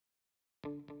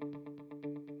Hello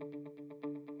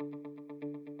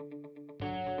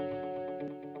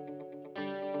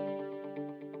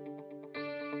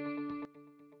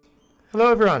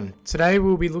everyone, today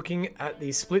we'll be looking at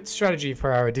the split strategy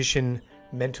for our addition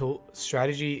mental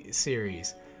strategy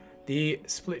series. The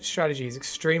split strategy is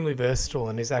extremely versatile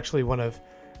and is actually one of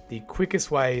the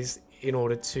quickest ways in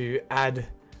order to add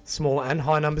small and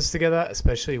high numbers together,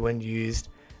 especially when used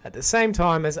at the same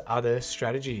time as other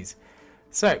strategies.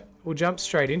 So we'll jump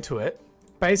straight into it.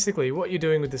 Basically what you're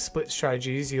doing with the split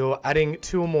strategy is you're adding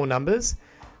two or more numbers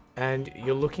and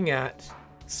you're looking at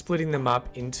splitting them up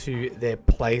into their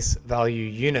place value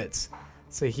units.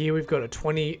 So here we've got a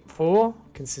 24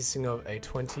 consisting of a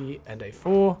 20 and a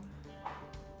 4,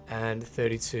 and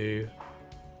 32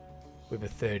 with a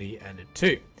 30 and a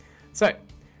 2. So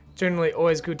generally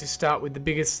always good to start with the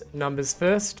biggest numbers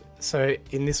first. So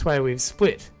in this way we've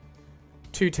split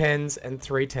 2 10s and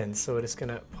 3 10s. So we're just going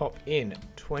to pop in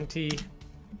 20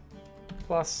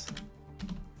 plus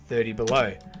 30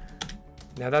 below.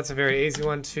 Now that's a very easy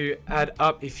one to add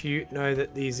up if you know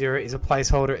that the 0 is a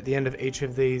placeholder at the end of each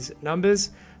of these numbers.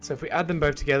 So if we add them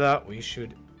both together, we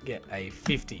should get a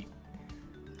 50.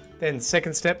 Then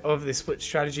second step of the split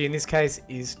strategy in this case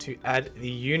is to add the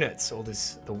units, or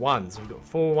the ones. We've got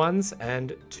 4 1s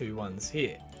and 2 1s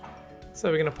here. So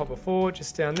we're going to pop a 4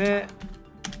 just down there,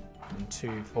 and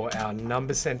 2 for our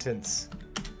number sentence.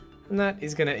 And that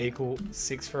is going to equal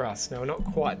 6 for us. Now we're not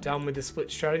quite done with the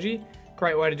split strategy.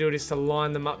 Great way to do it is to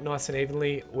line them up nice and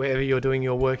evenly wherever you're doing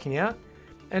your working out,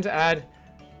 and to add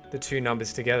the two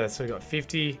numbers together. So we've got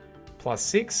 50 plus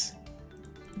 6.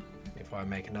 If I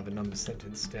make another number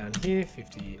sentence down here,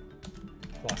 50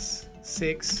 plus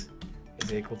 6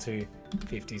 is equal to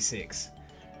 56.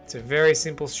 It's a very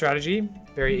simple strategy,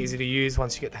 very easy to use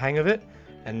once you get the hang of it.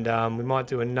 And we might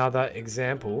do another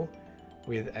example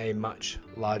with a much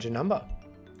larger number.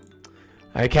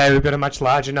 Okay, we've got a much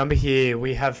larger number here.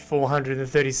 We have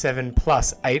 437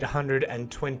 plus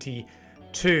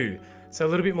 822. So a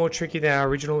little bit more tricky than our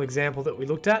original example that we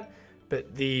looked at,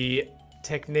 but the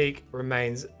technique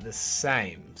remains the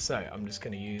same. So I'm just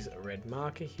going to use a red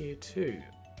marker here to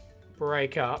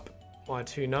break up my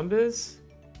two numbers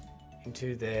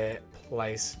into their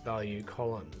place value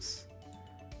columns.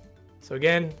 So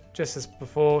again, just as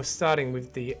before, starting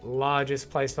with the largest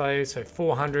place value, so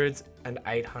 400s and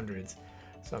 800s.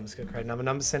 So I'm just going to create another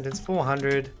number sentence,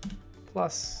 400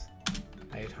 plus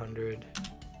 800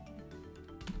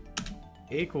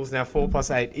 equals, now 4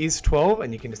 plus 8 is 12,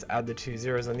 and you can just add the 2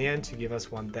 zeros on the end to give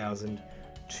us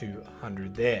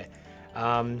 1,200 there.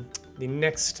 The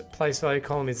next place value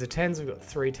column is the 10s. We've got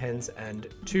 3 10s and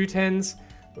 2 10s,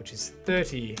 which is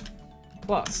 30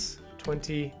 plus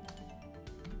 20.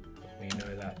 We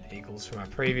know that equals from our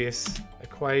previous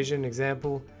equation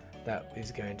example, that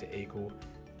is going to equal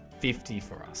 50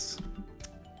 for us.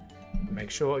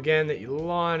 Make sure again that you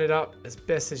line it up as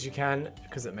best as you can,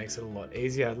 because it makes it a lot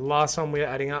easier. The last one we're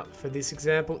adding up for this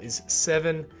example is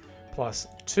 7 plus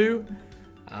 2,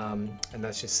 and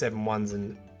that's just 7 1s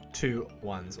and 2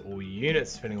 1s, or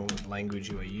units depending on what language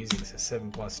you are using. So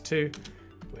 7 plus 2,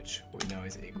 which we know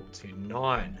is equal to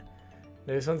 9.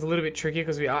 Now this one's a little bit tricky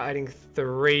because we are adding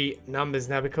 3 numbers.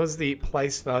 Now because the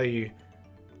place value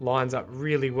lines up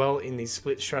really well in the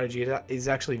split strategy, it is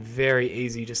actually very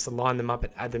easy just to line them up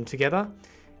and add them together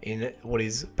in what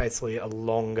is basically a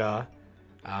longer,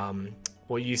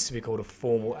 what used to be called a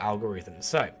formal algorithm.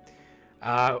 So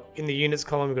in the units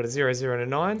column, we've got a 0, 0 and a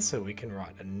 9, so we can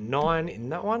write a 9 in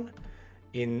that one.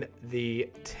 In the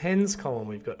tens column,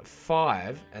 we've got a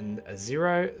 5 and a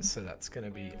 0, so that's going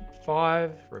to be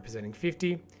 5 representing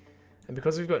 50. And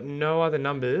because we've got no other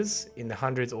numbers in the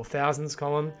hundreds or thousands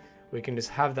column, we can just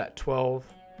have that 12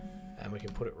 and we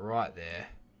can put it right there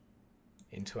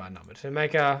into our number. To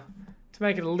make it a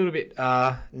little bit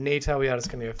neater, we are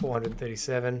just going to go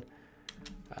 437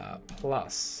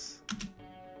 plus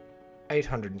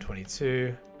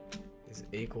 822 is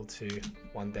equal to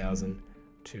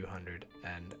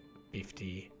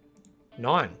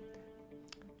 1,259.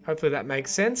 Hopefully that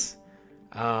makes sense.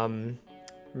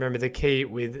 Remember, the key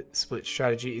with split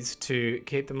strategy is to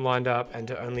keep them lined up and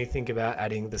to only think about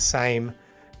adding the same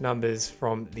numbers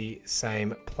from the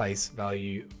same place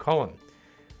value column.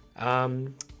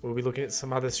 We'll be looking at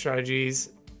some other strategies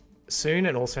soon,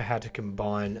 and also how to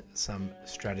combine some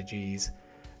strategies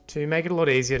to make it a lot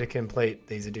easier to complete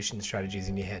these addition strategies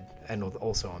in your head and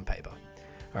also on paper.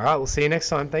 All right, we'll see you next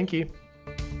time. Thank you.